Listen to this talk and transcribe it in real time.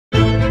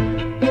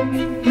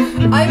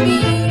I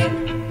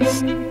mean,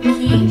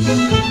 quiche,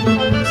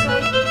 looks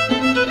like.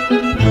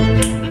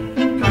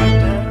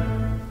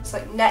 Kinda. It's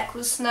like neck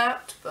was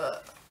snapped,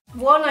 but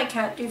one, I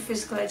can't do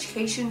physical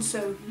education,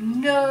 so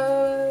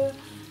no.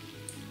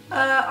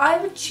 I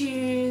would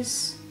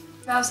choose.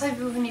 Now, hi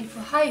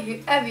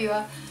whoever you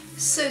are.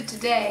 So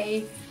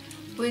today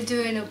we're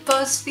doing a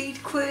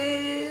Buzzfeed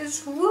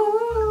quiz.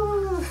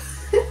 Woo!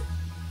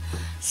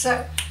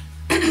 So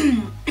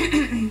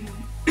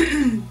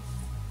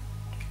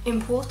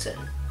important.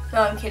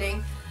 No, I'm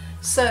kidding.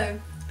 So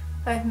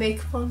I have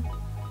makeup on.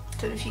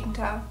 Don't know if you can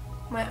tell.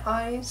 My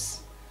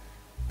eyes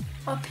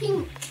are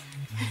pink.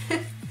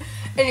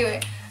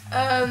 Anyway,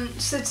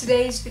 so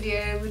today's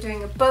video we're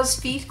doing a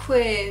Buzzfeed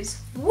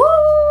quiz. Woo!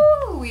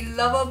 We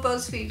love our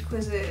Buzzfeed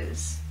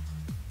quizzes.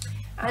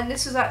 And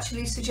this was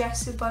actually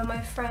suggested by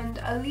my friend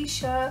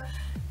Alicia.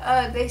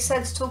 They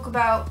said to talk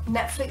about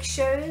Netflix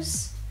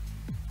shows,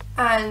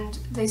 and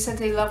they said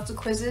they loved the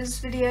quizzes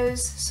videos,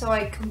 so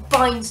I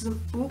combined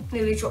them. Ooh,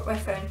 nearly dropped my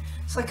phone.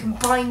 So I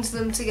combined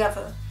them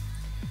together.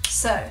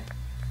 So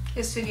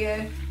this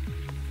video,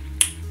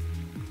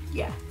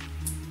 yeah.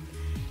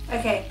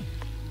 Okay,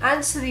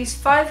 answer these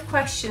 5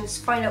 questions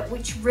to find out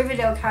which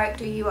Riverdale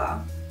character you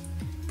are.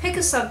 Pick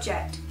a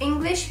subject: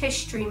 English,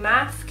 history,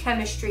 math,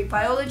 chemistry,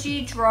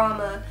 biology,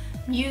 drama,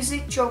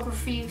 music,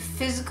 geography,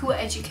 physical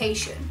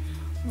education.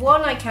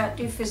 One, I can't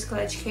do physical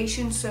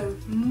education, so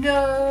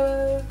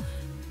no.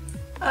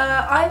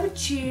 I would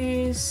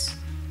choose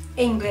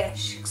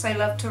English, because I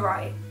love to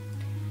write.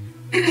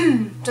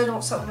 Don't know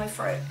what's up with my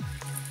throat.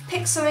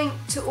 Pick something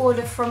to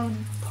order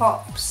from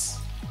Pops.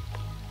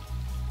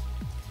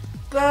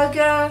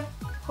 Burger,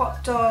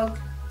 hot dog,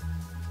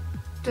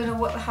 don't know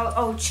what the hell,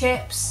 oh,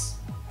 chips.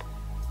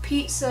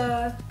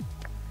 Pizza,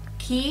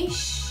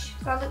 quiche,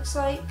 that looks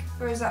like,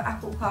 or is that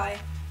apple pie?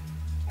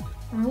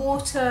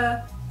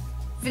 Water,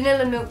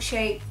 vanilla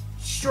milkshake,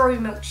 strawberry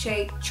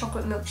milkshake,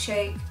 chocolate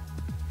milkshake.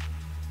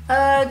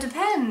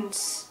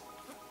 Depends.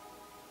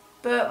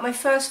 But my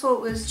first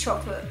thought was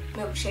chocolate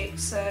milkshake,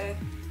 so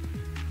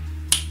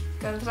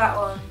going for that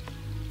one.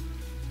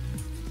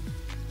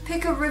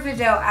 Pick a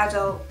Riverdale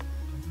adult.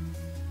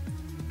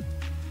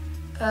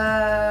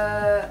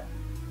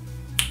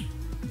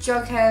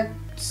 Jughead.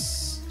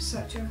 Is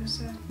that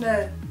Jughead?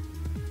 No.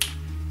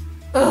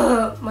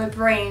 Ugh, my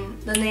brain.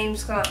 The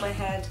name's gone out my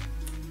head.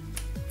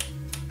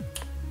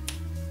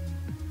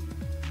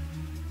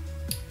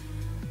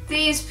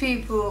 These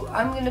people,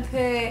 I'm gonna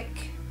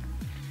pick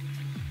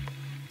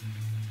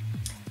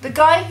the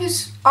guy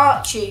who's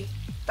Archie.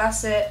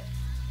 That's it.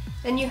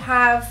 Then you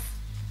have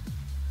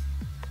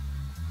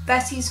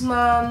Betty's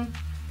mum,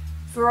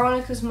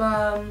 Veronica's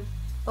mum.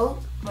 Oh,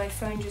 my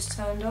phone just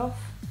turned off.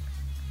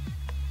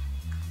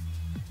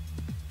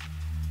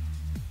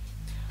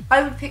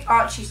 I would pick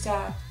Archie's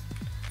dad.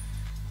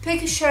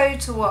 Pick a show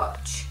to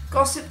watch: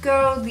 Gossip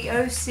Girl, The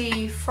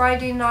OC,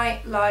 Friday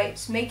Night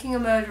Lights, Making a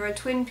Murderer,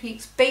 Twin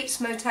Peaks,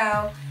 Bates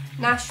Motel,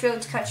 Nashville,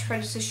 To Catch a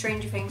Predator,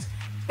 Stranger Things.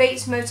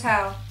 Bates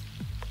Motel.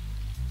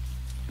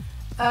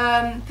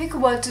 Pick a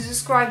word to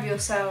describe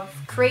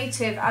yourself: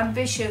 creative,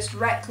 ambitious,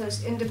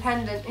 reckless,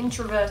 independent,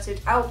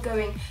 introverted,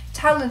 outgoing,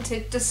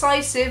 talented,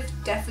 decisive,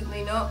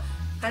 definitely not,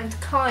 and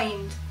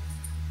kind.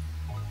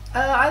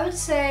 I would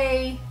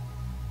say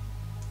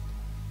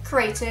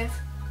creative.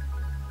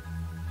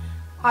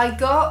 I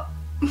got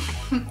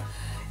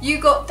you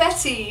got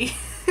Betty.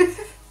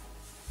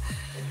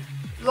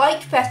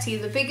 Like Betty,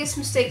 the biggest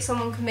mistake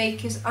someone can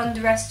make is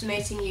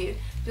underestimating you.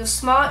 You're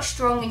smart,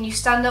 strong, and you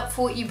stand up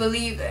for what you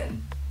believe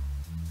in.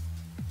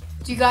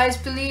 Do you guys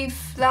believe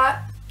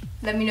that?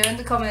 Let me know in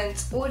the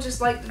comments, or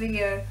just like the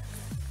video.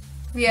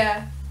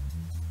 Yeah,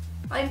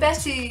 I'm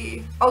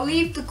Betty. I'll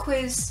leave the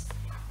quiz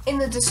in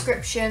the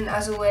description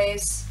as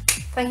always.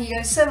 Thank you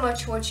guys so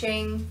much for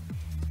watching.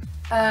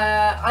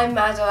 I'm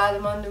Madalada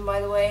Munden,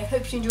 by the way.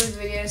 Hope you enjoyed the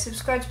video.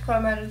 Subscribe to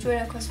Prime Madal, join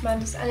our quest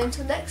Madals, and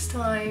until next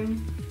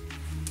time,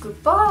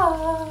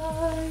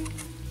 goodbye.